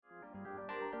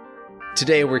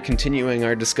Today we're continuing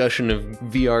our discussion of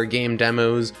VR game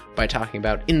demos by talking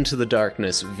about Into the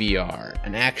Darkness VR,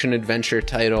 an action-adventure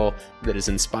title that is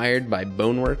inspired by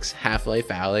Boneworks, Half-Life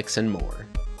Alyx, and more.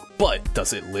 But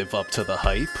does it live up to the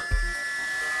hype?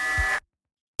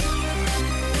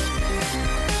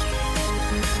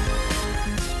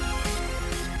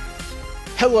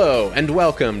 Hello, and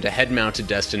welcome to Head-Mounted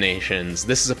Destinations.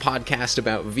 This is a podcast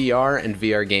about VR and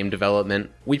VR game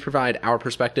development. We provide our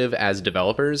perspective as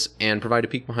developers and provide a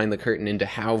peek behind the curtain into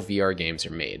how VR games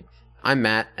are made. I'm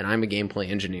Matt, and I'm a gameplay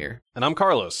engineer. And I'm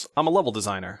Carlos. I'm a level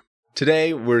designer.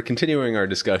 Today, we're continuing our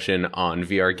discussion on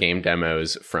VR game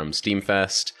demos from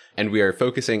Steamfest, and we are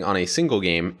focusing on a single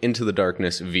game, Into the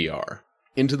Darkness VR.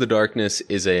 Into the Darkness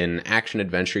is an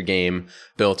action-adventure game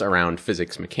built around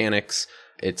physics mechanics.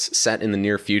 It's set in the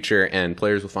near future, and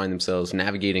players will find themselves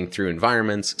navigating through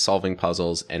environments, solving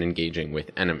puzzles, and engaging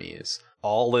with enemies.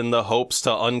 All in the hopes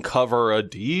to uncover a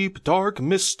deep, dark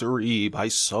mystery by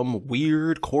some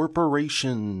weird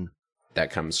corporation.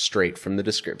 That comes straight from the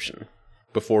description.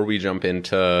 Before we jump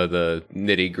into the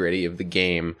nitty-gritty of the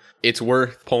game, it's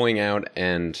worth pulling out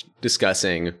and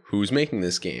discussing who's making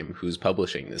this game, who's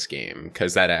publishing this game,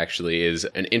 because that actually is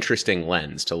an interesting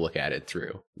lens to look at it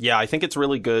through. Yeah, I think it's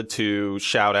really good to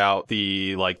shout out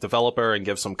the developer and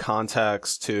give some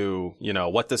context to,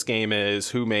 what this game is,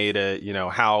 who made it,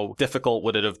 how difficult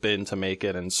would it have been to make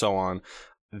it, and so on.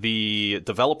 The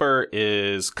developer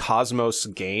is Cosmos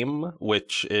Game,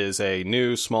 which is a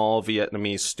new small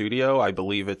Vietnamese studio. I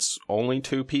believe it's only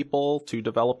two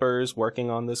developers working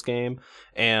on this game.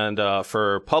 And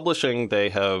for publishing, they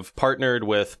have partnered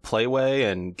with Playway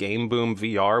and Game Boom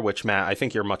VR, which, Matt, I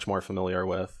think you're much more familiar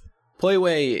with.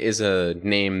 Playway is a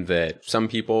name that some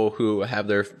people who have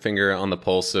their finger on the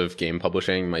pulse of game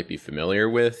publishing might be familiar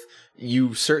with.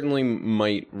 You certainly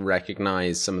might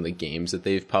recognize some of the games that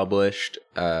they've published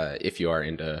if you are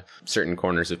into certain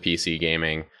corners of PC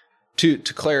gaming. To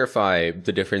clarify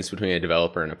the difference between a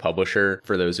developer and a publisher,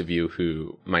 for those of you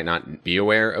who might not be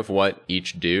aware of what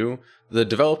each do, the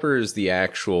developer is the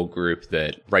actual group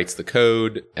that writes the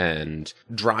code and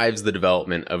drives the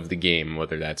development of the game,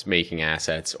 whether that's making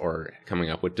assets or coming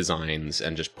up with designs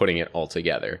and just putting it all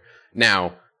together.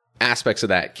 Now, aspects of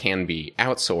that can be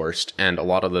outsourced, and a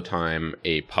lot of the time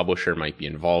a publisher might be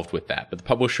involved with that. But the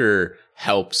publisher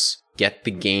helps get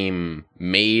the game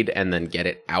made and then get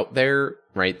it out there,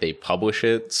 right? They publish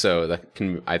it, so that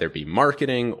can either be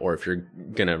marketing, or if you're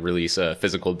going to release a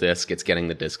physical disc, it's getting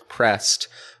the disc pressed,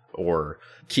 or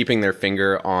keeping their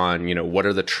finger on, what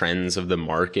are the trends of the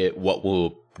market, what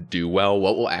will do well,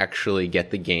 what will actually get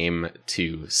the game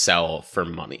to sell for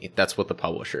money. That's what the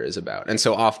publisher is about. And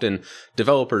so often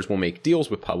developers will make deals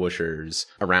with publishers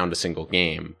around a single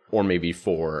game, or maybe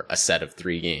for a set of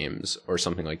 3 games or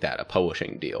something like that, a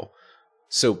publishing deal.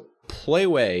 So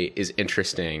Playway is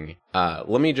interesting.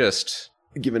 Let me just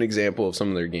give an example of some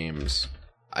of their games.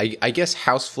 I guess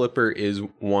House Flipper is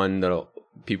one that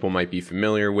people might be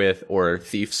familiar with, or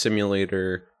Thief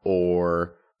Simulator,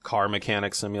 or Car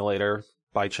Mechanic Simulator,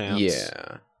 by chance.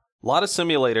 Yeah. A lot of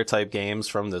simulator type games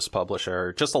from this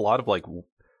publisher. Just a lot of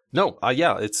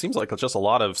it seems like just a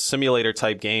lot of simulator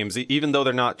type games, even though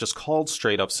they're not just called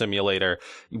straight up simulator.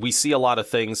 We see a lot of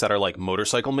things that are like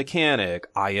Motorcycle Mechanic,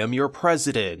 I Am Your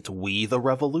President, We the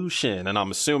Revolution. And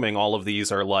I'm assuming all of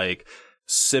these are like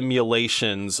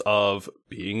simulations of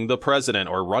being the president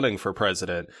or running for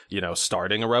president,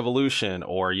 starting a revolution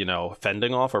or,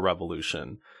 fending off a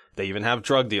revolution. They even have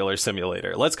Drug Dealer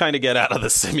Simulator. Let's kind of get out of the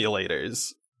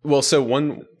simulators. Well, so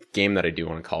one game that I do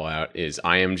want to call out is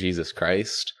I Am Jesus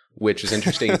Christ, which is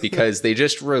interesting because they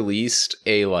just released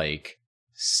a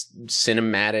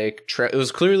cinematic it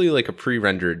was clearly like a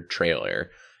pre-rendered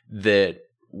trailer that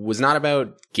was not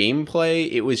about gameplay.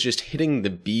 It was just hitting the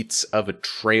beats of a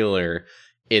trailer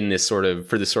in this sort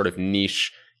of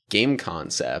niche game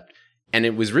concept. And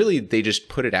it was really, they just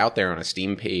put it out there on a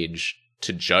Steam page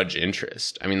to judge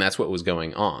interest. I mean, that's what was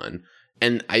going on.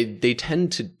 And they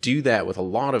tend to do that with a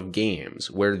lot of games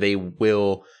where they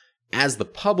will, as the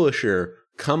publisher,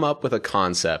 come up with a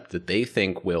concept that they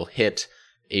think will hit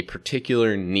a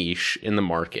particular niche in the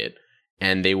market.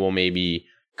 And they will maybe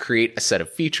create a set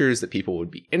of features that people would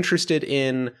be interested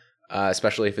in,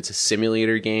 especially if it's a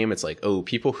simulator game. It's like,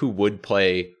 people who would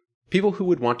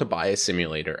want to buy a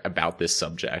simulator about this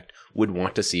subject would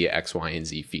want to see X, Y, and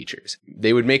Z features.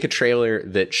 They would make a trailer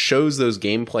that shows those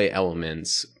gameplay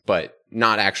elements, but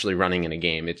not actually running in a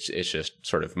game. It's just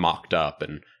sort of mocked up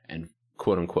and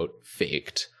quote unquote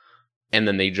faked. And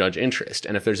then they judge interest.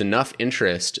 And if there's enough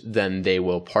interest, then they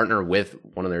will partner with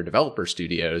one of their developer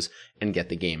studios and get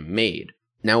the game made.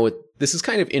 Now, this is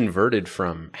kind of inverted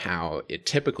from how it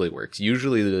typically works.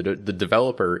 Usually the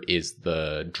developer is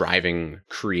the driving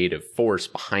creative force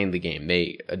behind the game.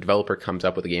 A developer comes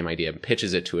up with a game idea and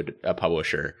pitches it to a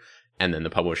publisher, and then the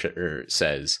publisher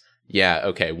says, yeah,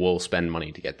 okay, we'll spend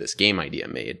money to get this game idea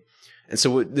made. And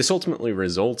so this ultimately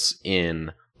results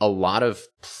in a lot of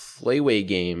Playway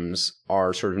games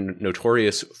are sort of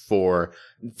notorious for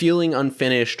feeling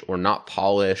unfinished or not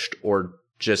polished or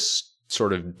just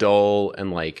sort of dull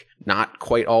and like not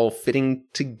quite all fitting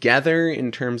together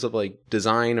in terms of like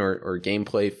design or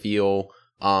gameplay feel.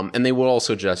 And they will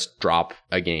also just drop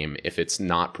a game if it's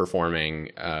not performing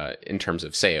in terms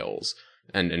of sales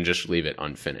and just leave it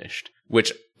unfinished,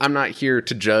 which I'm not here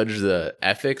to judge the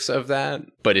ethics of that,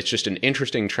 but it's just an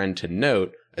interesting trend to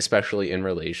note, especially in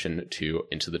relation to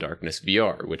Into the Darkness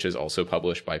VR, which is also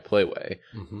published by Playway.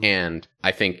 Mm-hmm. And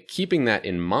I think keeping that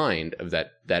in mind of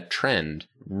that trend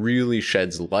really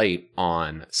sheds light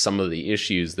on some of the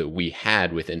issues that we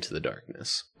had with Into the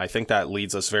Darkness. I think that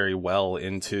leads us very well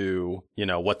into,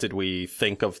 what did we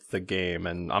think of the game?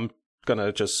 And I'm going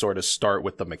to just sort of start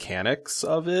with the mechanics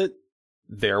of it.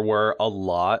 There were a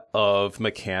lot of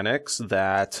mechanics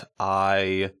that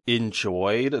I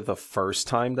enjoyed the first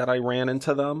time that I ran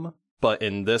into them. But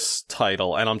in this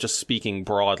title, and I'm just speaking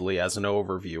broadly as an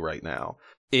overview right now,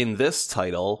 in this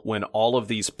title, when all of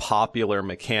these popular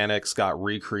mechanics got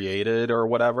recreated or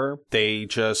whatever,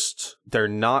 they're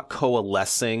not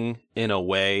coalescing in a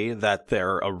way that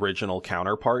their original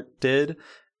counterpart did.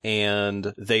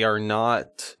 And they are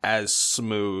not as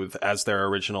smooth as their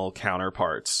original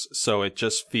counterparts. So it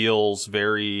just feels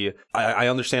very, I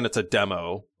understand it's a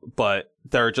demo, but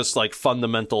there are just like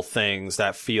fundamental things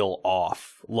that feel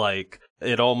off. Like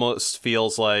it almost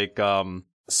feels like,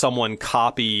 someone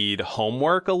copied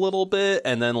homework a little bit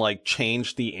and then like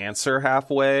changed the answer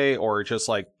halfway or just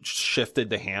like shifted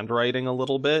the handwriting a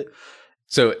little bit.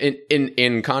 So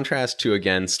in contrast to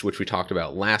Against, which we talked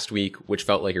about last week, which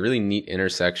felt like a really neat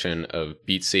intersection of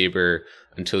Beat Saber,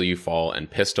 Until You Fall,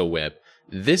 and Pistol Whip,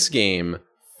 this game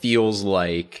feels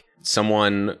like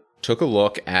someone took a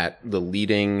look at the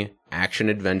leading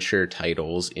action-adventure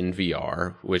titles in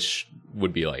VR, which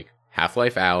would be like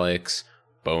Half-Life Alyx,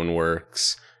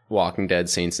 Boneworks, Walking Dead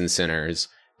Saints and Sinners,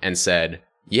 and said,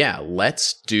 yeah,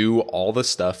 let's do all the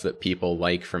stuff that people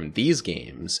like from these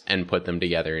games and put them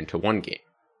together into one game.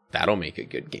 That'll make a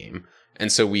good game.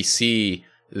 And so we see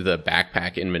the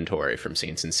backpack inventory from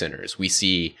Saints and Sinners. We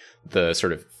see the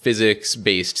sort of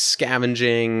physics-based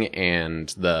scavenging and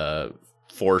the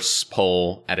force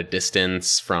pull at a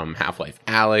distance from Half-Life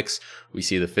Alyx. We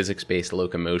see the physics-based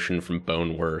locomotion from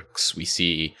Boneworks. We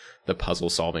see the puzzle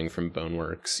solving from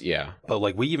Boneworks. Yeah. But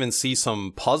like we even see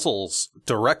some puzzles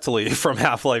directly from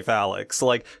Half-Life Alyx.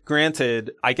 Like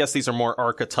granted, I guess these are more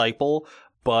archetypal,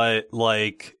 but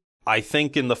like I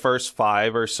think in the first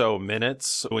 5 or so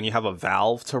minutes when you have a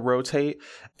valve to rotate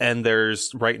and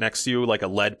there's right next to you like a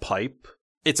lead pipe,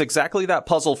 it's exactly that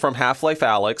puzzle from Half-Life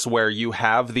Alyx where you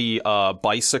have the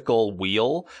bicycle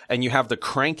wheel and you have to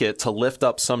crank it to lift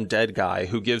up some dead guy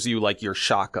who gives you like your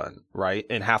shotgun, right?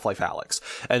 In Half-Life Alyx.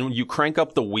 And you crank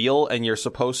up the wheel and you're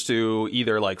supposed to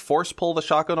either like force pull the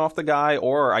shotgun off the guy,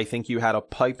 or I think you had a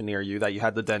pipe near you that you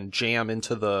had to then jam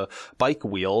into the bike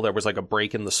wheel. There was like a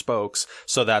break in the spokes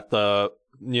so that the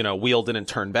wheel didn't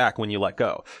turn back when you let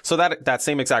go. So that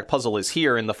same exact puzzle is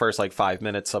here in the first like 5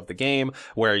 minutes of the game,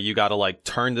 where you got to like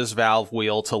turn this valve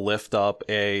wheel to lift up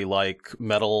a like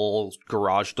metal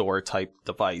garage door type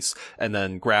device and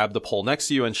then grab the pole next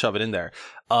to you and shove it in there.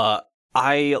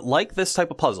 I like this type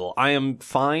of puzzle. I am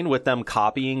fine with them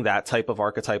copying that type of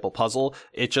archetypal puzzle.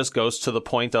 It just goes to the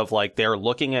point of like they're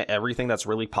looking at everything that's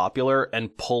really popular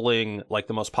and pulling like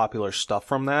the most popular stuff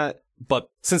from that.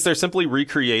 But since they're simply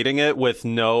recreating it with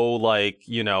no like,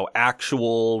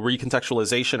 actual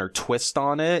recontextualization or twist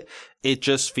on it, it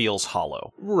just feels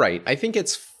hollow. Right. I think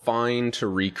it's fine to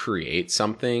recreate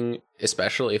something,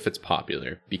 especially if it's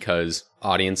popular, because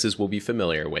audiences will be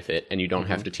familiar with it and you don't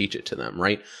have to teach it to them,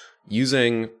 right?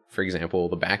 Using, for example,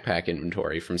 the backpack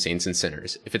inventory from Saints and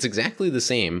Sinners, if it's exactly the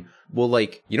same, well,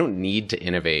 like, you don't need to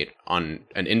innovate on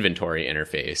an inventory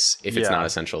interface if it's not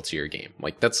essential to your game.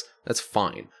 Like, that's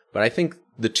fine. But I think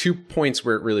the 2 points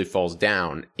where it really falls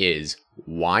down is,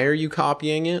 why are you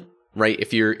copying it? Right?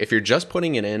 If you're just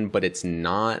putting it in, but it's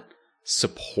not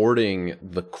supporting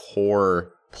the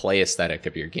core play aesthetic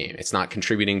of your game, it's not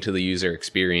contributing to the user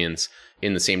experience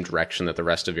in the same direction that the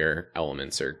rest of your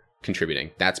elements are contributing,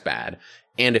 that's bad.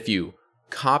 And if you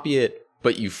copy it,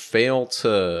 but you fail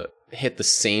to hit the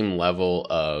same level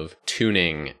of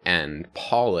tuning and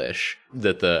polish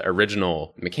that the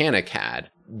original mechanic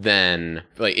had, then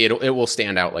like it will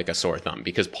stand out like a sore thumb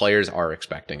because players are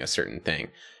expecting a certain thing.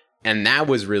 And that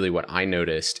was really what I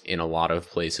noticed in a lot of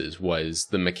places was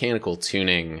the mechanical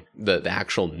tuning, the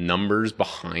actual numbers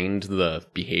behind the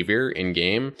behavior in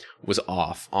game was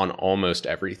off on almost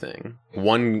everything.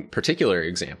 One particular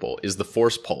example is the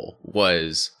force pull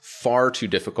was far too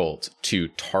difficult to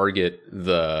target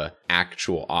the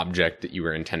actual object that you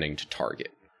were intending to target.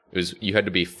 You had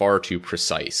to be far too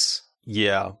precise.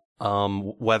 Yeah.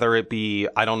 Whether it be,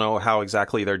 I don't know how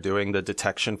exactly they're doing the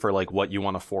detection for like what you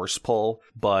want to force pull,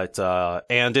 but,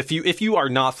 and if you are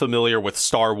not familiar with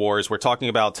Star Wars, we're talking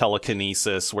about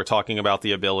telekinesis. We're talking about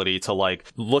the ability to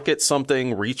like look at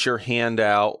something, reach your hand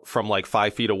out from like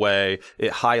 5 feet away.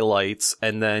 It highlights.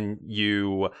 And then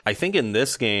I think in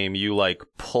this game, you like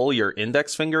pull your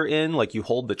index finger in, like you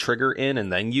hold the trigger in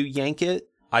and then you yank it.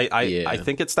 I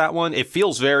think it's that one. It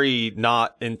feels very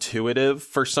not intuitive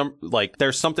for some, like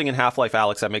there's something in Half-Life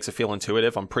Alyx that makes it feel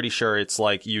intuitive. I'm pretty sure it's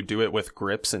like you do it with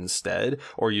grips instead,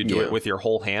 or you do it with your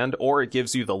whole hand, or it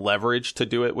gives you the leverage to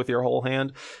do it with your whole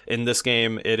hand. In this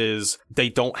game, they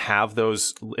don't have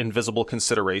those invisible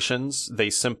considerations.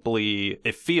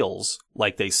 It feels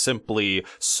like they simply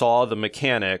saw the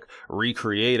mechanic,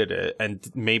 recreated it, and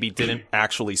maybe didn't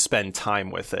actually spend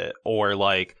time with it, or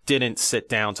like didn't sit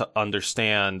down to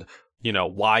understand,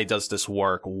 why does this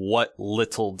work? What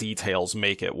little details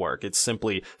make it work? It's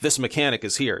simply, this mechanic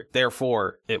is here,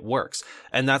 therefore it works.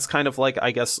 And that's kind of like,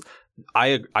 I guess,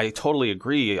 I totally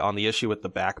agree on the issue with the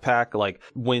backpack. Like,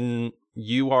 when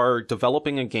you are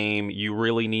developing a game, you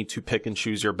really need to pick and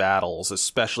choose your battles,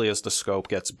 especially as the scope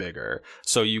gets bigger.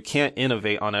 So you can't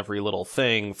innovate on every little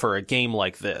thing for a game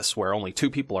like this, where only 2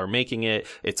 people are making it.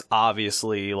 It's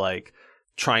obviously like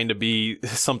trying to be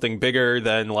something bigger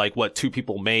than like what 2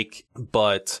 people make,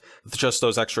 but just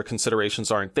those extra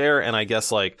considerations aren't there. And I guess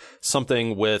like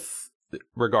something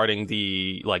regarding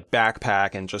the like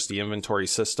backpack and just the inventory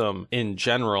system in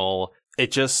general,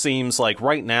 it just seems like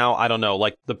right now, I don't know,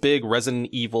 like the big Resident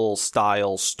Evil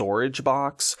style storage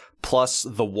box plus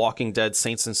the Walking Dead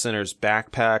Saints and Sinners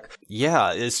backpack.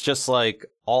 Yeah, it's just like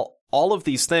all of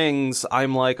these things.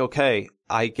 I'm like, okay,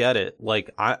 I get it. Like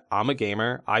I'm a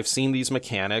gamer. I've seen these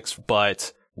mechanics,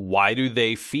 but why do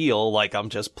they feel like I'm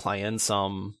just playing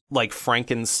some like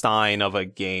Frankenstein of a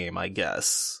game, I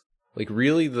guess? Like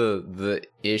really the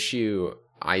issue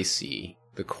I see,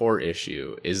 the core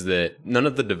issue, is that none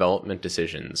of the development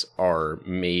decisions are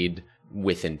made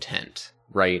with intent,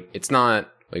 right? It's not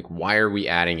like, why are we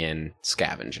adding in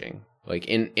scavenging? Like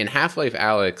in Half-Life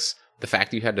Alyx, the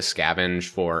fact that you had to scavenge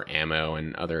for ammo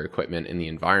and other equipment in the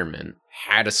environment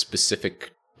had a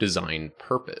specific design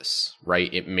purpose,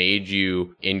 right? It made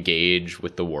you engage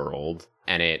with the world,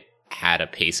 and it had a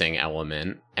pacing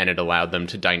element, and it allowed them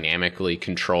to dynamically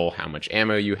control how much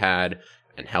ammo you had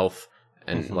and health.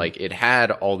 And like it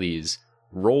had all these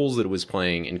roles that it was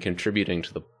playing and contributing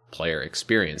to the player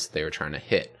experience that they were trying to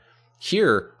hit.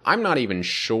 Here, I'm not even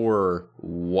sure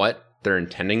what they're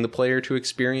intending the player to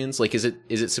experience. Like, is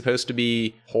it supposed to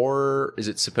be horror? Is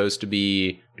it supposed to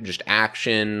be just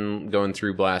action, going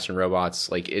through blasting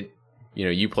robots? Like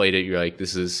you played it, you're like,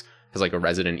 this has like a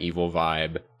Resident Evil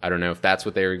vibe. I don't know if that's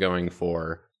what they were going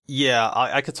for. Yeah,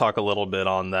 I could talk a little bit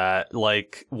on that.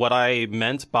 Like, what I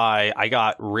meant by I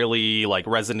got really, like,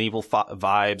 Resident Evil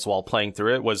vibes while playing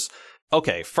through it was,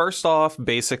 okay, first off,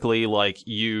 basically, like,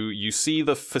 you see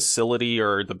the facility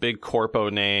or the big corpo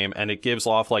name, and it gives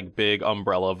off, like, big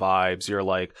umbrella vibes.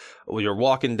 You're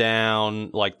walking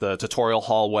down, like, the tutorial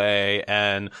hallway,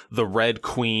 and the Red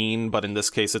Queen, but in this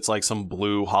case, it's, like, some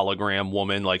blue hologram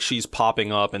woman. Like, she's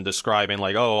popping up and describing,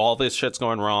 like, oh, all this shit's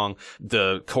going wrong.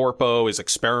 The corpo is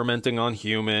experimenting on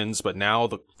humans, but now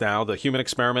the human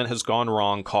experiment has gone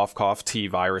wrong. Cough, cough, T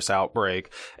virus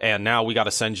outbreak. And now we got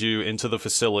to send you into the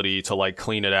facility to like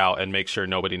clean it out and make sure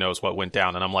nobody knows what went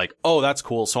down. And I'm like, oh, that's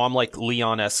cool. So I'm like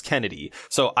Leon S. Kennedy.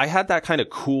 So I had that kind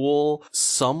of cool,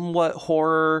 somewhat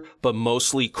horror, but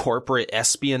mostly corporate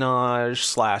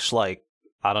espionage / like,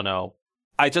 I don't know.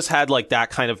 I just had like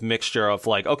that kind of mixture of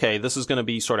like, okay, this is going to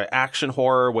be sort of action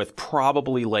horror with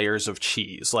probably layers of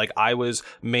cheese. Like I was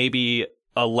maybe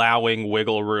allowing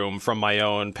wiggle room from my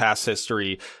own past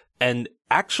history. And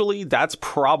actually, that's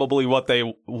probably what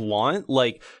they want.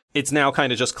 Like, it's now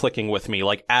kind of just clicking with me.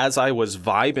 Like, as I was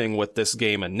vibing with this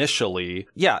game initially,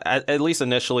 yeah, at least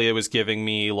initially it was giving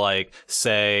me, like,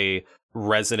 say,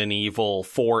 Resident Evil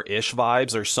 4-ish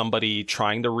vibes, or somebody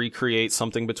trying to recreate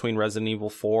something between Resident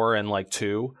Evil 4 and, like,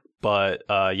 2. But,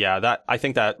 yeah, I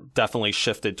think that definitely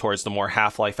shifted towards the more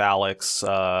Half-Life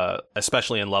Alyx,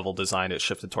 especially in level design, it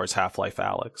shifted towards Half-Life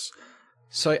Alyx.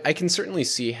 So I can certainly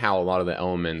see how a lot of the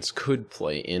elements could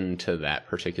play into that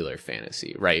particular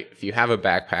fantasy, right? If you have a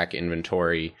backpack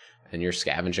inventory and you're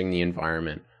scavenging the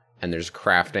environment and there's a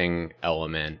crafting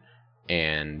element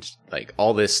and like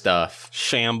all this stuff.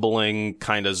 Shambling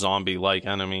kind of zombie-like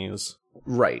enemies.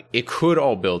 Right. It could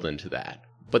all build into that.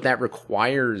 But that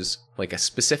requires like a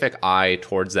specific eye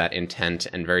towards that intent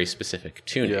and very specific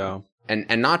tuning. Yeah.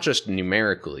 And not just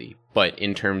numerically, but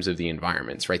in terms of the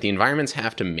environments, right? The environments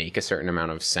have to make a certain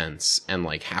amount of sense and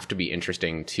like have to be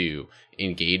interesting to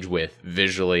engage with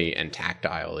visually and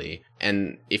tactilely.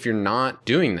 And if you're not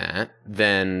doing that,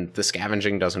 then the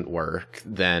scavenging doesn't work,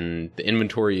 then the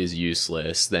inventory is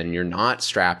useless, then you're not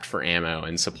strapped for ammo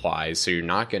and supplies, so you're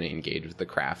not going to engage with the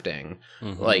crafting.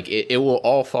 Mm-hmm. Like it will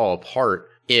all fall apart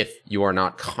if you are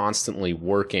not constantly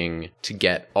working to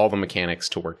get all the mechanics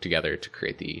to work together to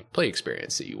create the play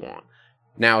experience that you want.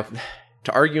 Now,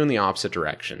 to argue in the opposite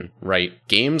direction, right?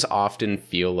 Games often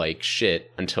feel like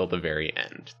shit until the very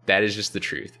end. That is just the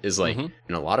truth. Is like in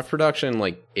a lot of production,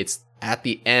 like it's at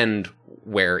the end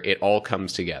where it all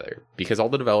comes together because all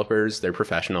the developers, they're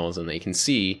professionals and they can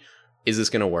see, is this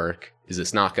going to work? Is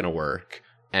this not going to work?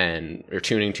 And they're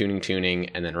tuning,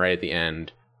 and then right at the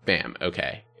end, bam,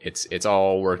 okay. It's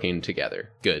all working together.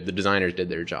 Good. The designers did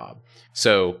their job.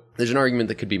 So there's an argument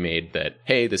that could be made that,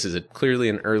 hey, this is clearly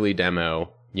an early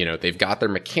demo. You know, they've got their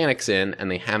mechanics in and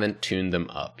they haven't tuned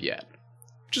them up yet.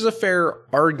 Which is a fair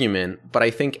argument, but I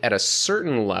think at a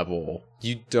certain level,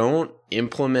 you don't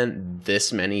implement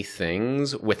this many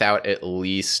things without at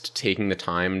least taking the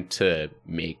time to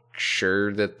make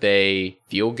sure that they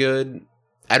feel good.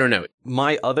 I don't know.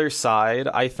 My other side,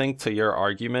 I think, to your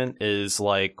argument is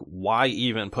like, why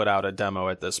even put out a demo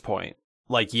at this point?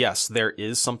 Like, yes, there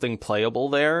is something playable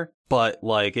there, but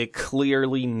like it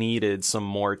clearly needed some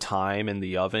more time in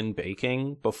the oven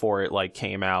baking before it like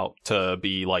came out to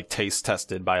be like taste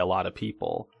tested by a lot of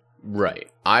people.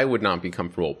 Right. I would not be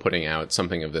comfortable putting out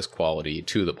something of this quality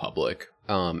to the public.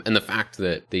 And the fact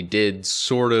that they did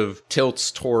sort of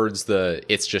tilts towards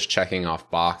it's just checking off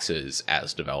boxes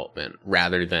as development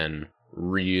rather than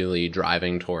really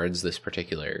driving towards this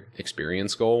particular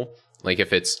experience goal. Like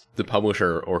if it's the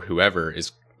publisher or whoever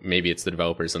is, maybe it's the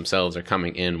developers themselves are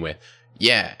coming in with,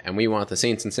 yeah, and we want the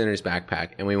Saints and Sinners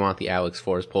backpack and we want the Alex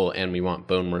Force pull and we want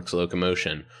Boneworks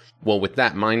locomotion. Well, with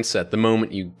that mindset, the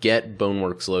moment you get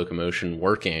Boneworks locomotion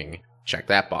working, check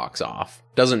that box off.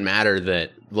 Doesn't matter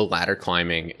that the ladder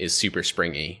climbing is super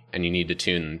springy and you need to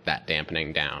tune that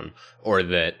dampening down, or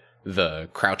that the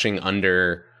crouching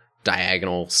under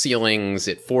diagonal ceilings,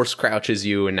 it force crouches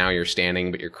you and now you're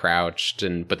standing but you're crouched,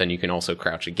 but then you can also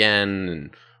crouch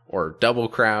again or double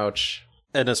crouch.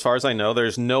 And as far as I know,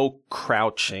 there's no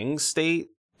crouching state.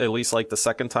 At least like the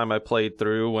second time I played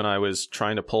through, when I was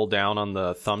trying to pull down on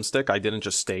the thumbstick, I didn't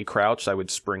just stay crouched, I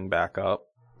would spring back up.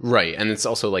 Right, and it's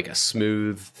also like a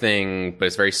smooth thing, but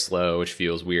it's very slow, which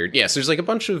feels weird. Yeah, so there's like a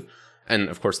bunch of, and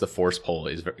of course the force pull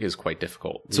is quite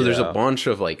difficult. So there's a bunch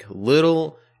of like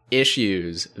little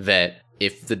issues that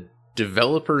if the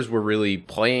developers were really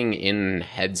playing in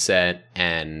headset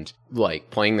and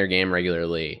like playing their game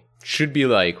regularly, should be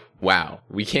like, wow,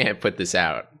 we can't put this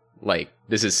out. Like,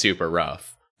 this is super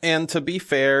rough. And to be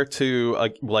fair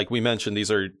to, like we mentioned,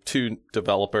 these are two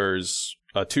developer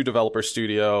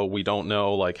studio. We don't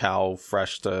know like how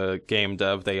fresh to game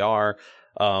dev they are.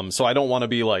 So I don't want to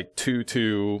be like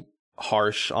too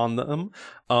harsh on them.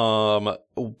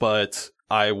 But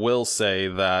I will say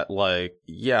that like,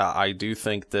 yeah, I do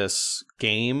think this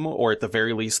game, or at the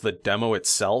very least the demo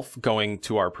itself, going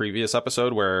to our previous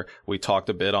episode where we talked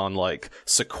a bit on like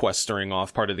sequestering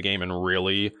off part of the game and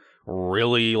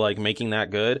really like making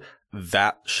that good,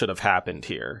 that should have happened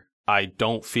here. I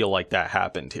don't feel like that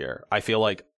happened here. I feel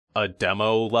like a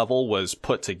demo level was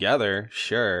put together,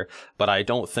 sure, but I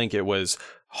don't think it was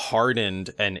hardened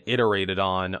and iterated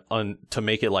on to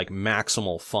make it like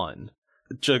maximal fun.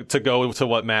 To go to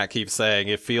what Matt keeps saying,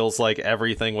 it feels like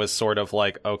everything was sort of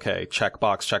like, okay,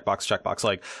 checkbox.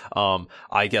 Like,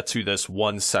 I get to this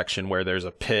one section where there's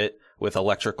a pit with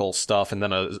electrical stuff and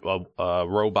then a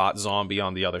robot zombie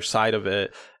on the other side of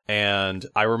it. And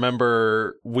I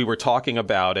remember we were talking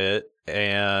about it,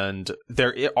 and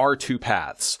there are two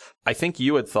paths. I think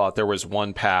you had thought there was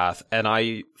one path, and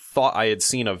I thought I had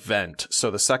seen a vent.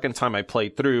 So the second time I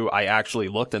played through, I actually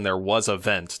looked and there was a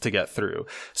vent to get through.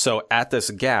 So at this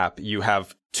gap, you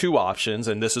have two options,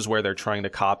 and this is where they're trying to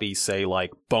copy, say,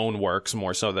 like Boneworks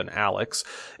more so than Alex,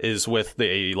 is with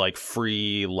the like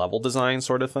free level design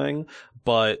sort of thing.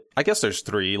 but I guess there's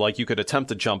 3. Like, you could attempt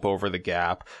to jump over the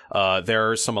gap.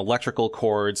 There are some electrical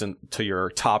cords to your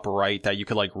top right that you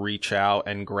could like reach out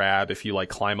and grab if you like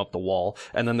climb up the wall.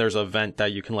 And then there's a vent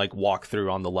that you can like walk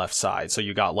through on the left side. So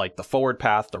you got like the forward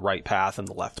path, the right path, and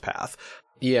the left path.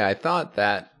 Yeah, I thought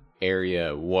that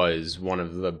area was one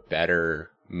of the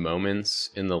better moments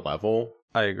in the level.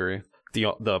 I agree.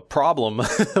 The problem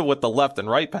with the left and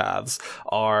right paths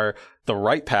are the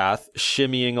right path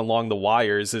shimmying along the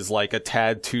wires is like a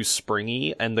tad too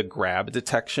springy, and the grab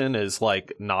detection is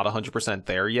like not 100%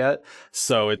 there yet.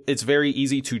 So it's very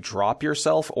easy to drop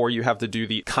yourself, or you have to do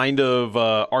the kind of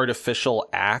artificial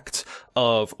act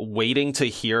of waiting to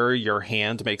hear your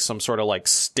hand make some sort of like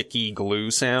sticky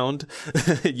glue sound.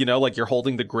 You know, like you're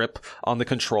holding the grip on the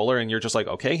controller and you're just like,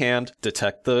 okay, hand,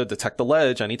 detect the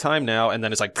ledge anytime now. And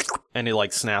then it's like, and it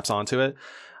like snaps onto it.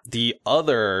 The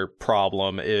other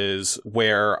problem is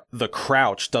where the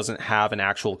crouch doesn't have an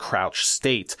actual crouch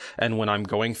state. And when I'm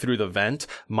going through the vent,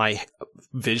 my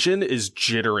vision is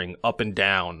jittering up and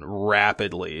down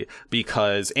rapidly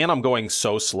and I'm going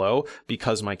so slow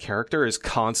because my character is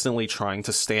constantly trying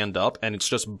to stand up and it's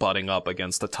just butting up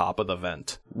against the top of the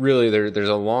vent. Really, there's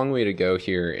a long way to go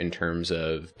here in terms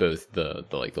of both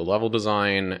the level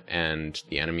design and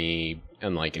the enemy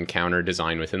and like encounter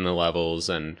design within the levels,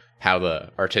 and how the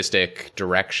artistic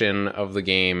direction of the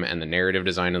game and the narrative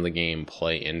design of the game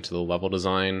play into the level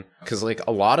design. Because like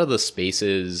a lot of the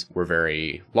spaces were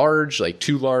very large, like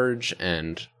too large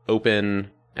and open,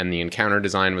 and the encounter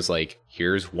design was like,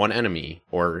 here's one enemy.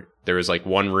 Or there was like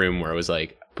one room where it was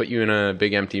like, put you in a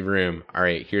big empty room. All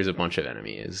right, here's a bunch of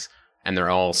enemies. And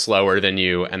they're all slower than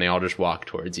you, and they all just walk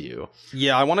towards you.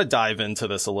 Yeah, I want to dive into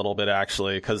this a little bit,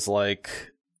 actually, because like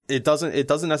it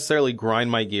doesn't necessarily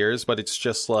grind my gears, but it's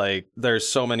just like there's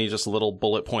so many just little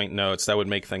bullet point notes that would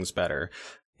make things better.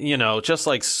 You know, just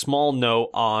like small note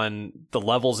on the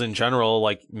levels in general,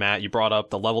 like Matt, you brought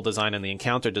up the level design and the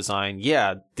encounter design.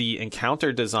 Yeah, the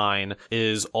encounter design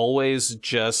is always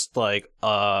just like,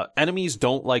 enemies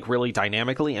don't like really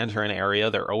dynamically enter an area.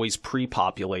 They're always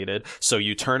pre-populated. So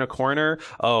you turn a corner.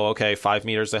 Oh, okay. 5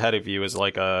 meters ahead of you is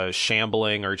like a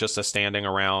shambling or just a standing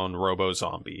around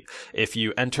robo-zombie. If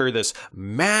you enter this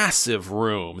massive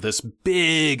room, this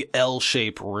big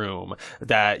L-shaped room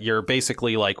that you're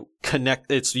basically like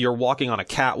you're walking on a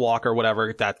catwalk or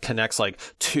whatever that connects like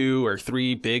 2 or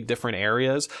 3 big different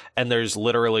areas, and there's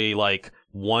literally like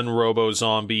one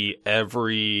robo-zombie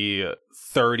every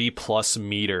 30 plus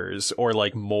meters or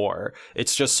like more.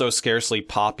 It's just so scarcely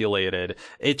populated.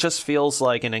 It just feels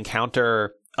like an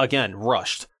encounter, again,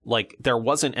 rushed. Like there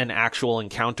wasn't an actual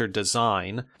encounter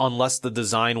design, unless the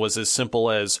design was as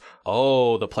simple as,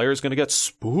 oh, the player's going to get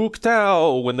spooked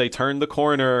out when they turn the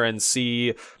corner and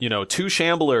see, 2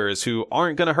 shamblers who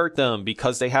aren't going to hurt them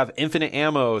because they have infinite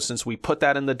ammo since we put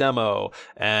that in the demo.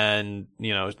 And,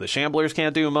 the shamblers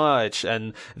can't do much.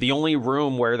 And the only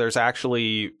room where there's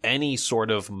actually any sort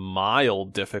of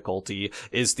mild difficulty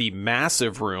is the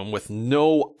massive room with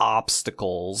no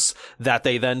obstacles that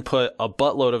they then put a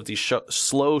buttload of these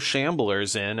slow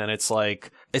shamblers in, and it's like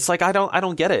I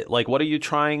don't get it. Like, what are you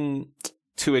trying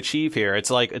to achieve here? It's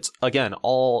like it's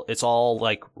all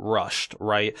like rushed,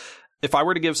 right? If I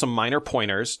were to give some minor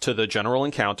pointers to the general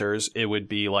encounters, it would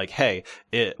be like, hey,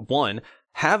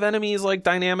 have enemies like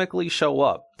dynamically show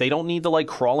up. They don't need to like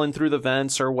crawl in through the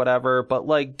vents or whatever, but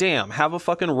like, damn, have a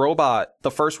fucking robot,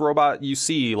 the first robot you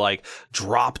see, like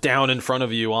drop down in front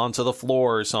of you onto the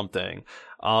floor or something.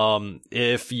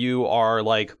 If you are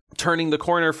like turning the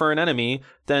corner for an enemy,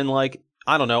 then like,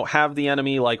 I don't know, have the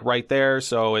enemy like right there.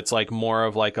 So it's like more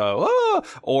of like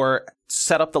or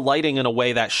set up the lighting in a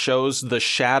way that shows the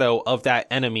shadow of that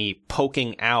enemy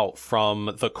poking out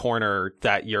from the corner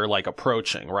that you're like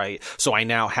approaching, right? So I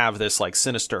now have this like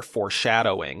sinister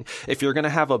foreshadowing. If you're going to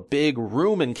have a big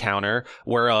room encounter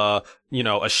where a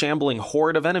shambling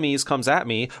horde of enemies comes at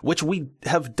me, which we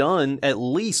have done at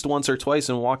least once or twice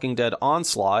in Walking Dead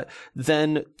Onslaught,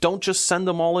 then don't just send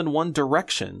them all in one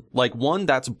direction. Like, one,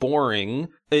 that's boring.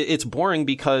 It's boring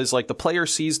because like the player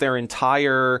sees their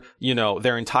entire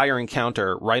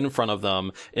encounter right in front of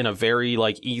them in a very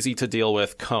like easy to deal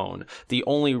with cone. The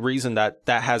only reason that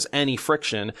has any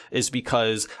friction is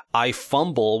because I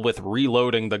fumble with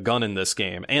reloading the gun in this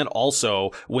game. And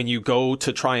also when you go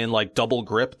to try and like double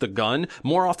grip the gun,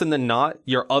 more often than not,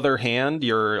 your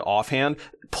offhand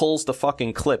pulls the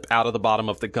fucking clip out of the bottom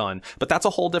of the gun. But that's a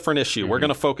whole different issue. Mm-hmm. We're going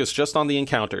to focus just on the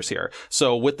encounters here.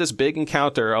 So with this big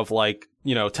encounter of like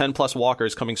 10 plus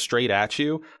walkers coming straight at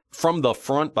you from the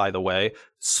front, by the way,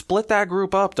 split that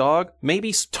group up, dog.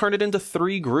 Maybe turn it into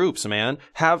 3 groups, man.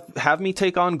 Have me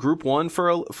take on group 1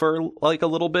 for like a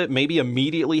little bit. Maybe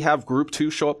immediately have group 2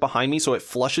 show up behind me so it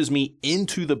flushes me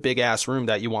into the big ass room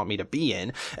that you want me to be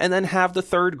in. And then have the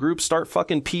third group start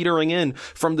fucking petering in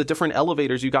from the different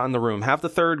elevators you got in the room. Have the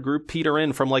third group peter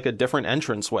in from like a different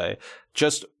entranceway.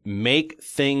 Just make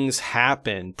things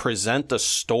happen. Present the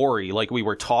story like we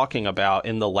were talking about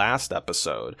in the last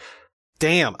episode.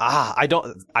 Damn, I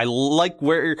like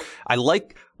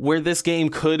where this game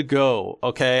could go,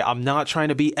 okay? I'm not trying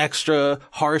to be extra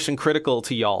harsh and critical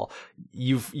to y'all.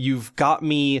 You've got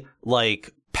me,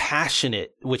 like,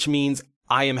 passionate, which means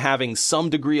I am having some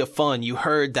degree of fun. You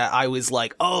heard that I was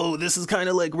like, oh, this is kind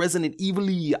of like Resident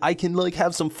Evil-y. I can, like,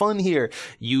 have some fun here.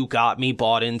 You got me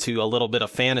bought into a little bit of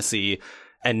fantasy,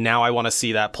 and now I want to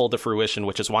see that pull to fruition,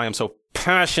 which is why I'm so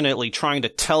passionately trying to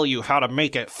tell you how to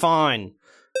make it fun.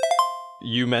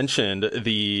 You mentioned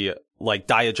the like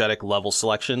diegetic level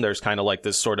selection. There's kind of like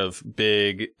this sort of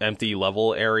big empty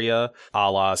level area,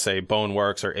 a la say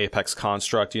Boneworks or Apex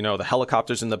Construct. The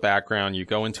helicopters in the background. You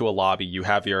go into a lobby. You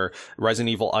have your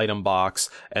Resident Evil item box,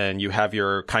 and you have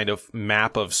your kind of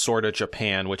map of sort of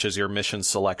Japan, which is your mission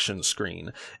selection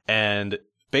screen. And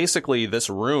basically,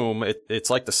 this room, it's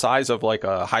like the size of like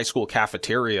a high school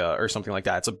cafeteria or something like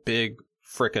that. It's a big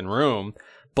frickin' room.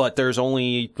 But there's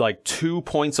only like 2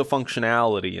 points of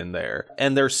functionality in there.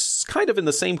 And they're kind of in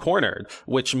the same corner,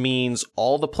 which means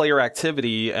all the player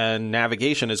activity and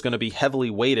navigation is going to be heavily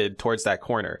weighted towards that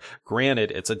corner.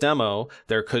 Granted, it's a demo.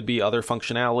 There could be other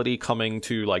functionality coming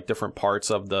to like different parts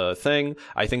of the thing.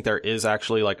 I think there is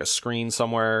actually like a screen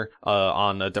somewhere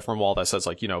on a different wall that says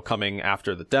like, coming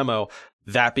after the demo.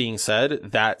 That being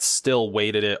said, that still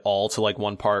weighted it all to like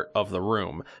one part of the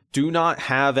room. Do not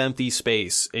have empty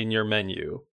space in your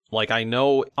menu. Like, I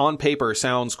know on paper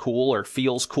sounds cool or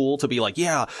feels cool to be like,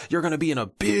 yeah, you're going to be in a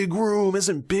big room.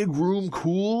 Isn't big room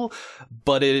cool?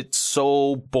 But it's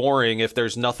so boring if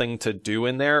there's nothing to do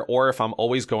in there, or if I'm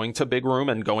always going to big room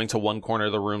and going to one corner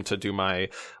of the room to do my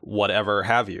whatever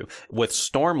have you. With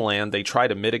Stormland, they try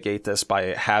to mitigate this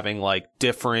by having like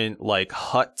different like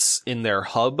huts in their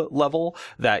hub level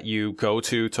that you go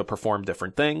to perform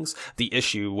different things. The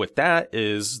issue with that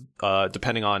is,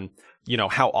 depending on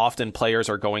how often players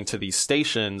are going to these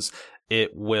stations,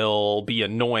 it will be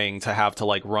annoying to have to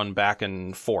like run back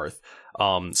and forth.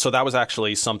 So that was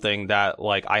actually something that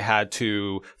like I had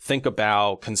to think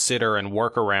about, consider, and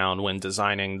work around when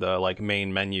designing the like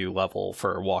main menu level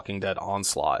for Walking Dead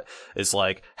Onslaught. Is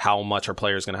like, how much are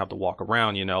players going to have to walk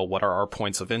around? What are our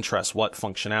points of interest? What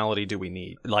functionality do we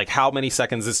need? Like, how many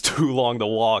seconds is too long to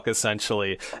walk,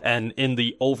 essentially? And in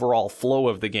the overall flow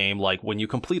of the game, like when you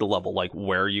complete a level, like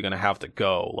where are you going to have to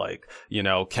go? Like,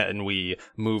 can we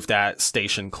move that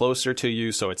station closer to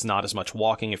you so it's not as much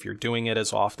walking if you're doing it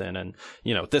as often? And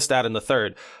this, that, and the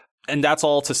third. And that's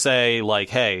all to say, like,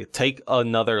 hey, take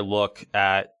another look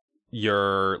at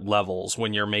your levels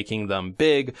when you're making them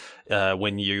big,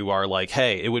 when you are like,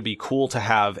 hey, it would be cool to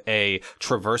have a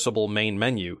traversable main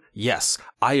menu. Yes,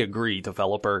 I agree,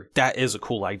 developer. That is a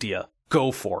cool idea.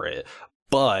 Go for it.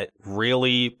 But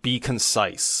really be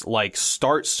concise. Like,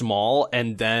 start small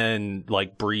and then,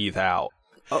 like, breathe out.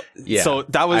 Yeah. So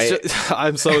that was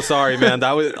I'm so sorry, man.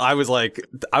 I was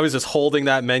just holding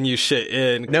that menu shit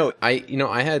in. No,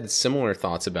 I had similar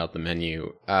thoughts about the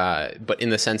menu, but in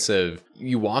the sense of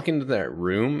you walk into that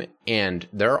room and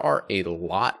there are a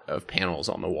lot of panels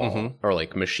on the wall or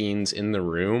like machines in the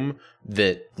room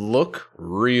that look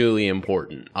really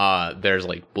important. There's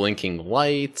like blinking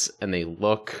lights and they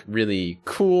look really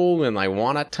cool and I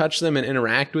want to touch them and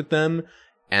interact with them,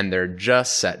 and they're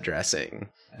just set dressing.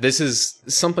 This is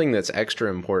something that's extra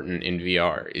important in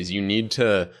VR, is you need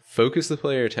to focus the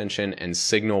player attention and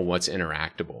signal what's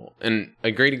interactable. And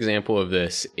a great example of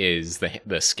this is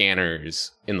the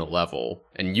scanners in the level.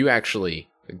 And you actually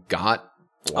got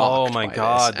blocked. Oh my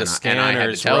God, the scanners. And I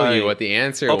had to tell you what the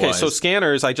answer was. Okay, so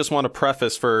scanners, I just want to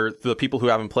preface for the people who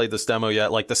haven't played this demo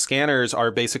yet, like the scanners are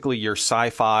basically your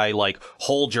sci-fi, like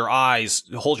hold your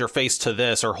face to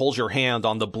this, or hold your hand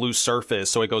on the blue surface.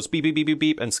 So it goes beep, beep, beep, beep,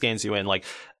 beep, and scans you in. Like,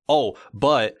 oh,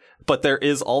 but there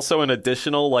is also an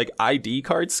additional like ID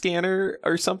card scanner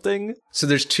or something. So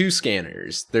there's 2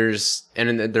 scanners.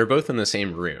 And they're both in the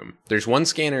same room. There's one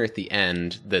scanner at the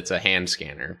end that's a hand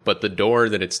scanner, but the door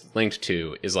that it's linked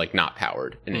to is like not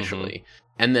powered initially.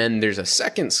 And then there's a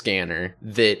second scanner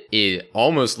that it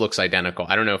almost looks identical.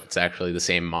 I don't know if it's actually the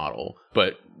same model,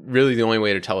 but really the only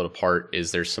way to tell it apart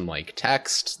is there's some like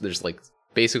text. There's like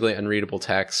basically unreadable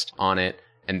text on it.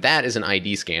 And that is an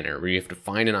ID scanner where you have to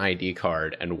find an ID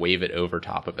card and wave it over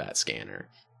top of that scanner.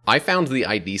 I found the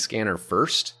ID scanner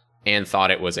first and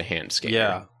thought it was a hand scanner.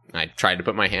 Yeah. I tried to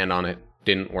put my hand on it,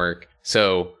 didn't work.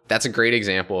 So that's a great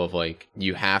example of like,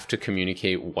 you have to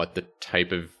communicate what the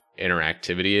type of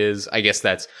interactivity is. I guess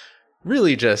that's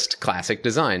really just classic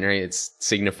design, right? It's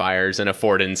signifiers and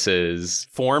affordances.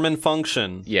 Form and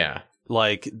function. Yeah.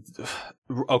 Like,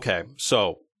 okay,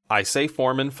 so I say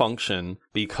form and function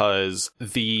because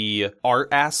the art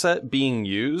asset being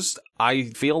used, I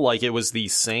feel like it was the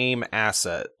same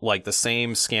asset, like the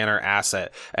same scanner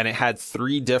asset, and it had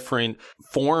 3 different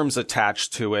forms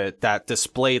attached to it that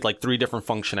displayed like 3 different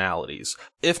functionalities.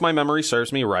 If my memory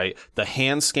serves me right, the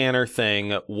hand scanner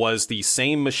thing was the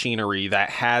same machinery that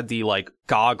had the like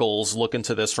goggles look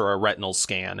into this for a retinal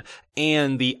scan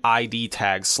and the ID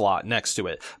tag slot next to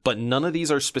it. But none of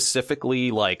these are specifically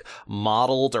like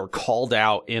modeled or called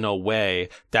out in a way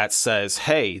that says,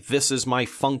 hey, this is my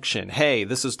function. Hey,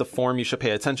 this is the form you should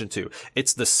pay attention to.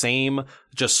 It's the same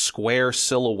just square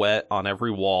silhouette on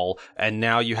every wall. And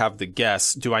now you have the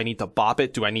guess. Do I need to bop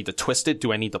it? Do I need to twist it?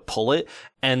 Do I need to pull it?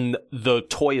 And the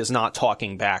toy is not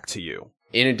talking back to you.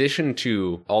 In addition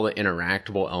to all the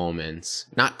interactable elements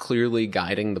not clearly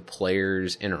guiding the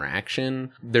player's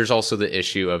interaction, there's also the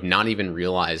issue of not even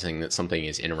realizing that something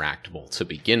is interactable to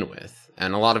begin with.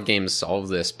 And a lot of games solve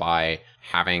this by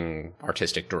having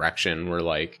artistic direction where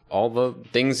like all the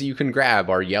things you can grab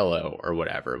are yellow or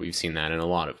whatever. We've seen that in a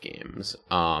lot of games.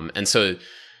 And so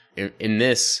in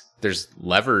this, there's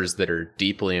levers that are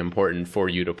deeply important for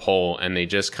you to pull, and they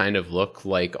just kind of look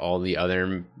like all the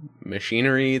other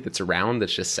machinery that's around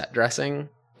that's just set dressing.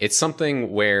 It's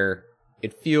something where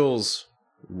it feels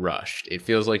rushed. It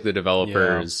feels like the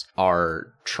developers are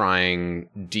trying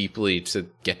deeply to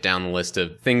get down the list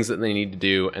of things that they need to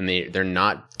do, and they're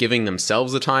not giving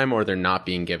themselves the time, or they're not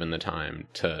being given the time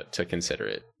to consider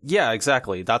it. Yeah,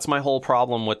 exactly. That's my whole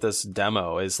problem with this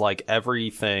demo is like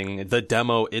everything, the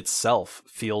demo itself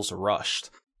feels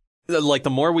rushed. Like the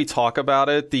more we talk about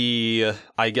it, the,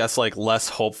 I guess, like less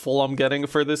hopeful I'm getting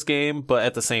for this game. But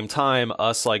at the same time,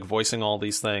 us like voicing all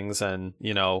these things and,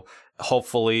 you know,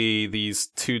 hopefully these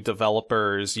 2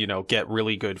 developers, you know, get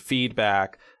really good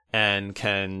feedback and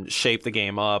can shape the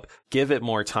game up, give it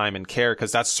more time and care,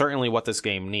 because that's certainly what this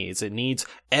game needs. It needs,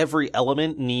 every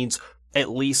element needs at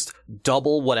least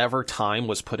double whatever time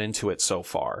was put into it so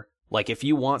far. Like, if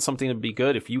you want something to be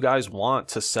good, if you guys want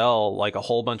to sell like a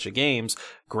whole bunch of games,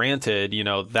 granted, you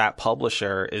know, that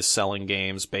publisher is selling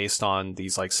games based on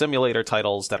these like simulator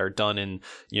titles that are done in,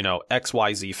 you know,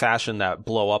 XYZ fashion that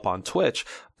blow up on Twitch.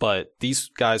 But these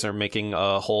guys are making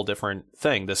a whole different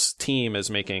thing. This team is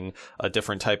making a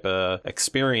different type of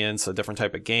experience, a different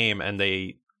type of game, and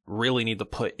they really need to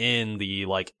put in the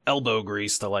like elbow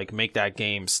grease to like make that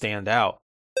game stand out.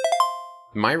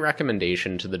 My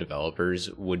recommendation to the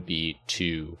developers would be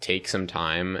to take some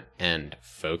time and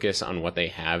focus on what they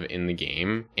have in the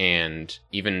game, and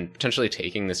even potentially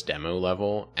taking this demo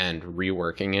level and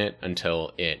reworking it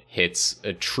until it hits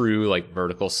a true like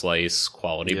vertical slice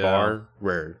quality bar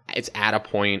where it's at a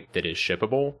point that is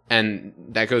shippable. And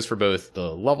that goes for both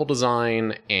the level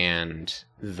design and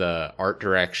the art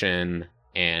direction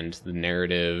and the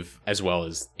narrative, as well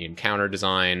as the encounter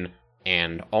design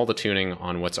and all the tuning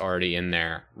on what's already in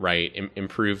there, right?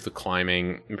 Improve the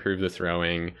climbing, improve the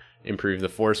throwing, improve the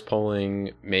force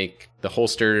pulling, make the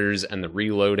holsters and the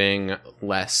reloading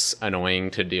less annoying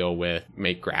to deal with,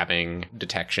 make grabbing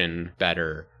detection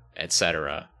better,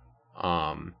 etc.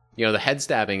 You know, the head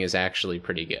stabbing is actually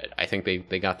pretty good. I think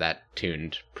they got that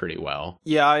tuned pretty well.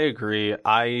 Yeah, I agree.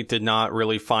 I did not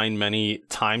really find many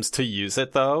times to use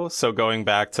it, though. So going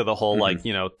back to the whole, like,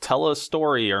 you know, tell a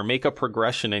story or make a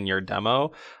progression in your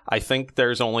demo, I think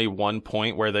there's only one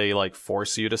point where they, like,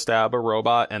 force you to stab a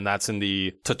robot, and that's in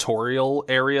the tutorial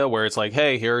area where it's like,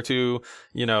 hey, here are 2,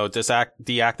 you know,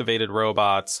 deactivated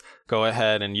robots. Go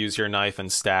ahead and use your knife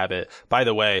and stab it. By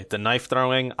the way, the knife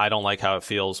throwing, I don't like how it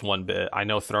feels one bit. I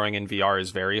know throwing in VR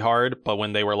is very hard, but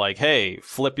when they were like, hey,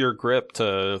 flip your grip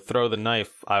to throw the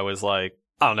knife, I was like,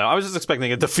 I don't know. I was just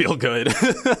expecting it to feel good.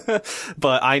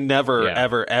 But I never,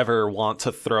 ever want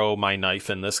to throw my knife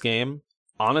in this game.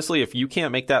 Honestly, if you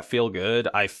can't make that feel good,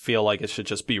 I feel like it should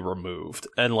just be removed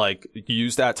and like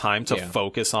use that time to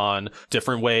focus on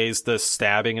different ways the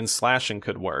stabbing and slashing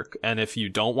could work. And if you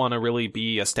don't want to really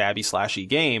be a stabby slashy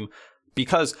game,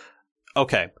 because,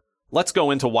 okay, let's go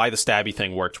into why the stabby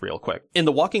thing worked real quick. In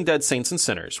The Walking Dead Saints and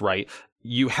Sinners, right?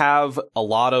 You have a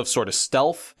lot of sort of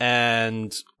stealth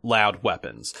and loud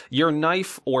weapons. Your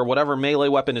knife or whatever melee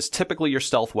weapon is typically your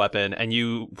stealth weapon, and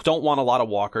you don't want a lot of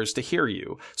walkers to hear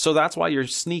you. So that's why you're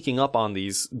sneaking up on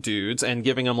these dudes and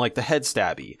giving them like the head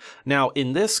stabby. Now,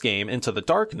 in this game, Into the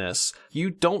Darkness, you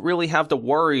don't really have to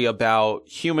worry about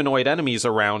humanoid enemies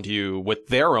around you with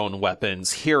their own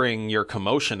weapons hearing your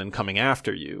commotion and coming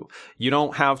after you. You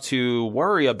don't have to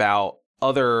worry about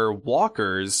other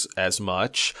walkers as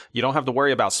much. You don't have to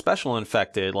worry about special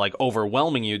infected like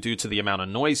overwhelming you due to the amount of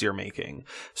noise you're making.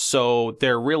 So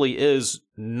there really is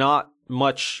not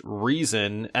much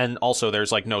reason, and also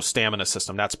there's like no stamina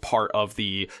system. That's part of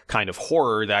the kind of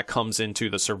horror that comes into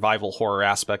the survival horror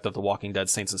aspect of The Walking Dead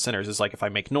Saints and Sinners. Is like, if I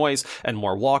make noise and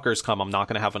more walkers come, I'm not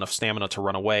going to have enough stamina to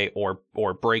run away or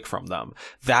break from them.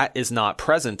 That is not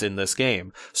present in this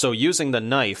game. So using the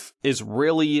knife is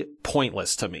really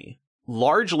pointless to me.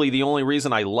 Largely the only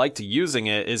reason I liked using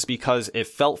it is because it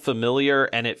felt familiar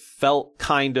and it felt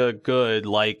kind of good,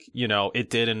 like, you know, it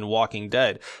did in Walking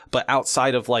Dead. But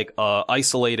outside of like a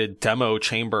isolated demo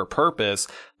chamber purpose,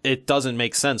 it doesn't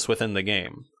make sense within the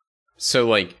game. So,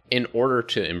 like, in order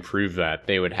to improve that,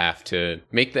 they would have to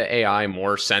make the AI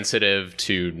more sensitive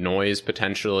to noise,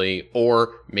 potentially,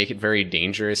 or make it very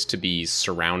dangerous to be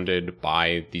surrounded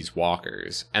by these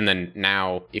walkers. And then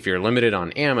now, if you're limited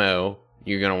on ammo,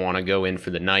 you're going to want to go in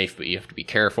for the knife, but you have to be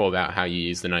careful about how you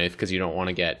use the knife because you don't want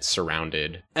to get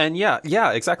surrounded. And yeah,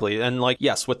 exactly. And like,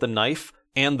 yes, with the knife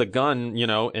and the gun, you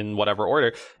know, in whatever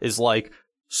order, is like,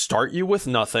 start you with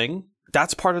nothing.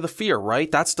 That's part of the fear,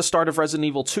 right? That's the start of Resident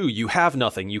Evil 2. You have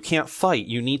nothing. You can't fight.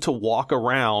 You need to walk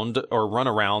around or run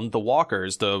around the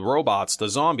walkers, the robots, the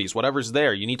zombies, whatever's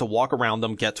there. You need to walk around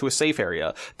them, get to a safe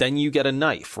area. Then you get a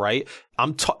knife, right?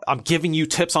 I'm giving you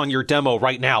tips on your demo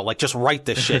right now. Like, just write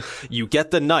this shit. You get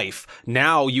the knife.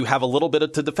 Now you have a little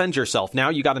bit to defend yourself. Now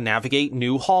you got to navigate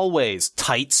new hallways,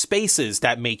 tight spaces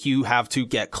that make you have to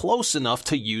get close enough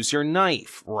to use your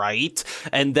knife, right?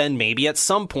 And then maybe at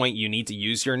some point you need to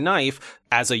use your knife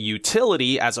as a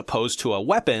utility as opposed to a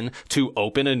weapon to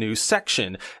open a new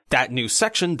section. That new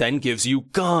section then gives you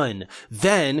gun.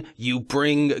 Then you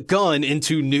bring gun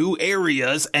into new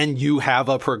areas and you have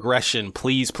a progression.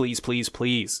 Please, please, please,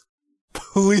 please.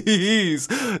 Please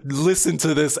listen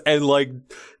to this and like,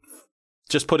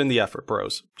 just put in the effort,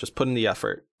 bros. Just put in the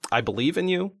effort. I believe in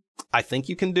you. I think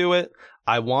you can do it.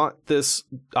 I want this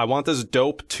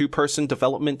dope 2-person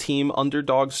development team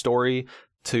underdog story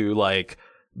to like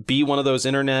be one of those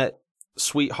internet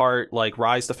sweetheart, like,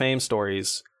 rise to fame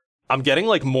stories. I'm getting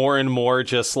like more and more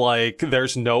just like,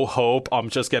 there's no hope. I'm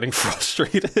just getting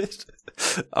frustrated.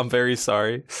 I'm very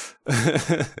sorry.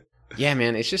 Yeah,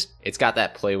 man, it's got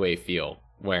that Playway feel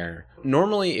where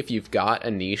normally if you've got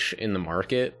a niche in the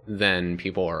market, then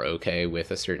people are okay with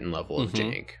a certain level of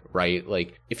jank, right?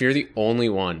 Like, if you're the only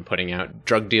one putting out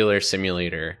Drug Dealer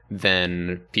Simulator,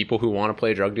 then people who want to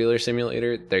play Drug Dealer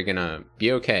Simulator, they're gonna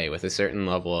be okay with a certain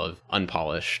level of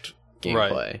unpolished gameplay.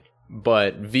 Right.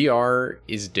 But VR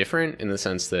is different in the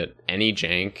sense that any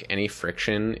jank, any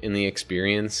friction in the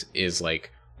experience is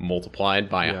like multiplied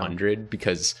by 100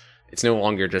 because it's no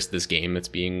longer just this game that's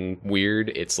being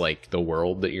weird. It's like the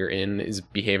world that you're in is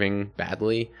behaving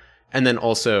badly. And then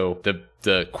also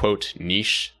the quote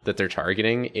niche that they're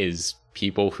targeting is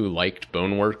people who liked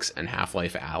Boneworks and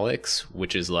Half-Life Alyx,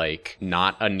 which is like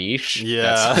not a niche.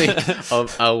 Yeah. That's like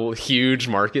a huge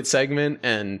market segment.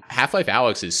 And Half-Life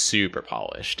Alyx is super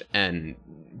polished and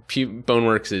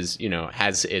Boneworks is, you know,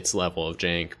 has its level of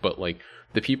jank, but like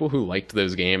the people who liked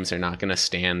those games are not going to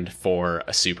stand for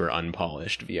a super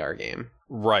unpolished VR game.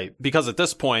 Right. Because at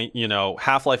this point, you know,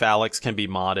 Half-Life Alyx can be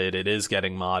modded. It is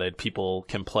getting modded. People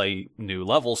can play new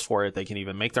levels for it. They can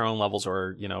even make their own levels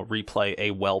or, you know, replay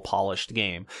a well-polished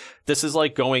game. This is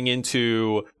like going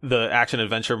into the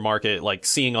action-adventure market, like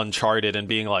seeing Uncharted and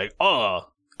being like, oh,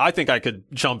 I think I could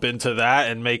jump into that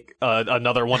and make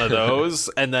another one of those.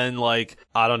 And then, like,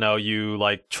 I don't know, you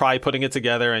like try putting it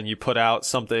together and you put out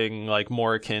something like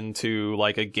more akin to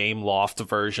like a Gameloft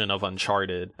version of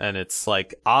Uncharted. And it's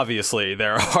like, obviously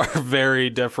there are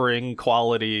very differing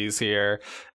qualities here.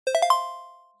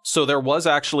 So there was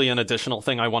actually an additional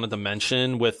thing I wanted to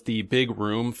mention with the big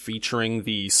room featuring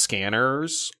the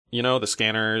scanners. You know, the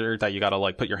scanner that you gotta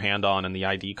like put your hand on and the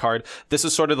ID card. This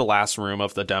is sort of the last room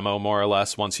of the demo, more or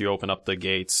less. Once you open up the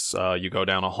gates, you go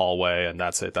down a hallway and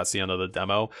that's it. That's the end of the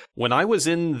demo. When I was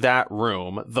in that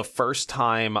room, the first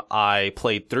time I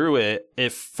played through it,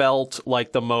 it felt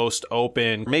like the most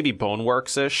open, maybe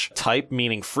Boneworks-ish type,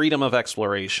 meaning freedom of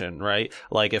exploration, right?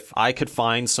 Like if I could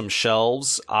find some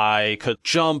shelves, I could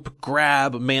jump,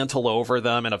 grab, mantle over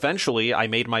them, and eventually I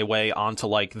made my way onto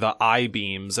like the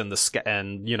I-beams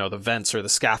and you know, the vents or the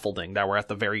scaffolding that were at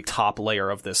the very top layer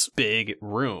of this big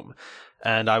room.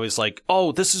 And I was like,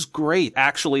 oh, this is great.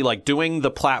 Actually, like doing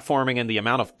the platforming and the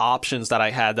amount of options that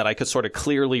I had that I could sort of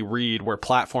clearly read were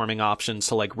platforming options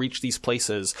to like reach these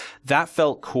places. That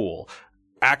felt cool.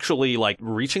 Actually, like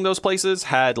reaching those places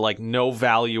had like no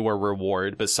value or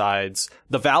reward besides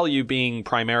the value being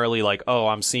primarily like, oh,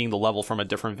 I'm seeing the level from a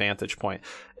different vantage point.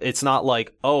 It's not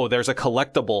like, oh, there's a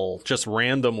collectible just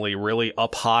randomly really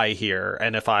up high here,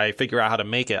 and if I figure out how to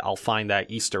make it, I'll find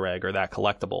that Easter egg or that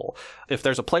collectible. If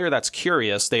there's a player that's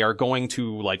curious, they are going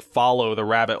to like follow the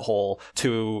rabbit hole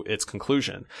to its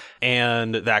conclusion.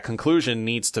 And that conclusion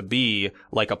needs to be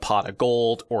like a pot of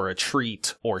gold or a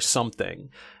treat or something.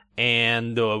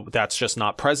 And that's just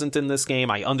not present in this game.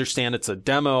 I understand it's a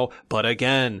demo, but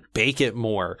again, bake it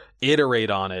more, iterate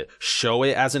on it, show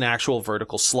it as an actual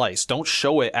vertical slice. Don't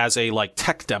show it as a like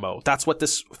tech demo. That's what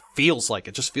this feels like.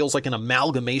 It just feels like an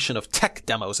amalgamation of tech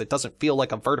demos. It doesn't feel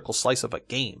like a vertical slice of a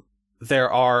game.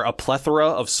 There are a plethora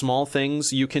of small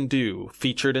things you can do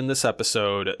featured in this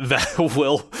episode that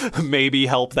will maybe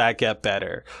help that get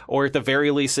better. Or at the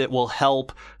very least, it will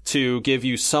help to give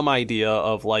you some idea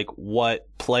of like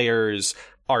what players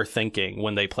are thinking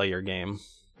when they play your game.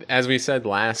 As we said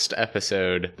last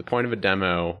episode, the point of a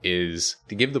demo is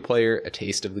to give the player a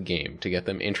taste of the game, to get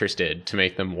them interested, to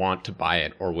make them want to buy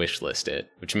it or wishlist it,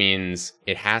 which means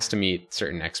it has to meet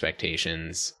certain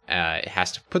expectations. It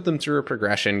has to put them through a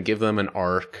progression, give them an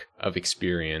arc of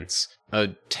experience. A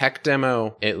tech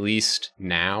demo, at least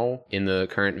now in the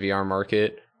current VR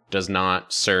market, does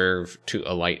not serve to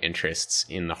alight interests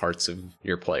in the hearts of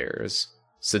your players.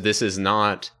 So this is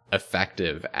not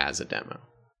effective as a demo.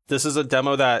 This is a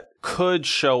demo that could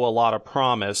show a lot of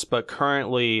promise, but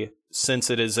currently, since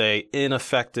it is a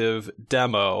ineffective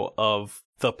demo of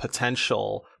the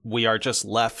potential, we are just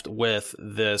left with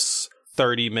this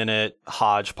 30-minute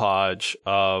hodgepodge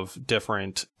of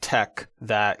different tech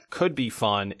that could be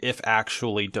fun if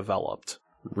actually developed.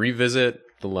 Revisit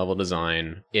the level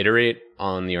design, iterate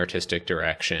on the artistic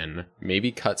direction,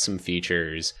 maybe cut some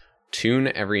features,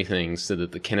 tune everything so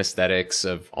that the kinesthetics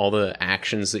of all the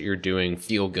actions that you're doing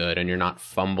feel good and you're not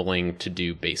fumbling to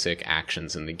do basic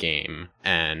actions in the game,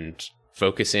 and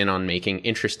focus in on making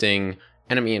interesting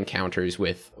enemy encounters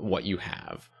with what you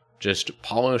have. Just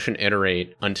polish and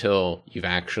iterate until you've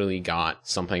actually got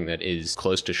something that is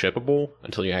close to shippable,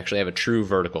 until you actually have a true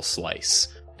vertical slice,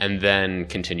 and then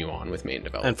continue on with main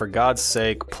development. And for God's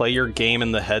sake, play your game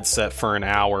in the headset for an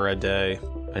hour a day.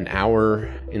 An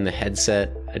hour in the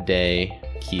headset a day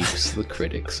keeps the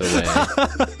critics away.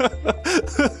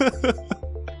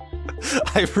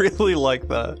 I really like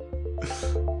that.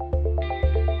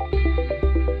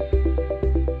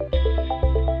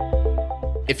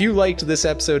 If you liked this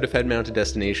episode of Head Mounted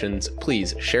Destinations,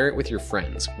 please share it with your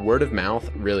friends. Word of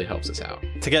mouth really helps us out.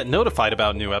 To get notified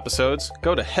about new episodes,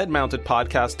 go to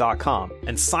headmountedpodcast.com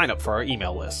and sign up for our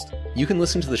email list. You can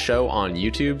listen to the show on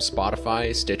YouTube,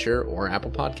 Spotify, Stitcher, or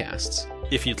Apple Podcasts.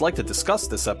 If you'd like to discuss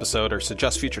this episode or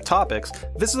suggest future topics,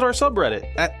 visit our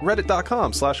subreddit at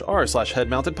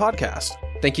reddit.com/r/headmountedpodcast.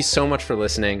 Thank you so much for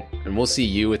listening, and we'll see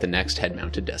you at the next Head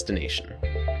Mounted Destination.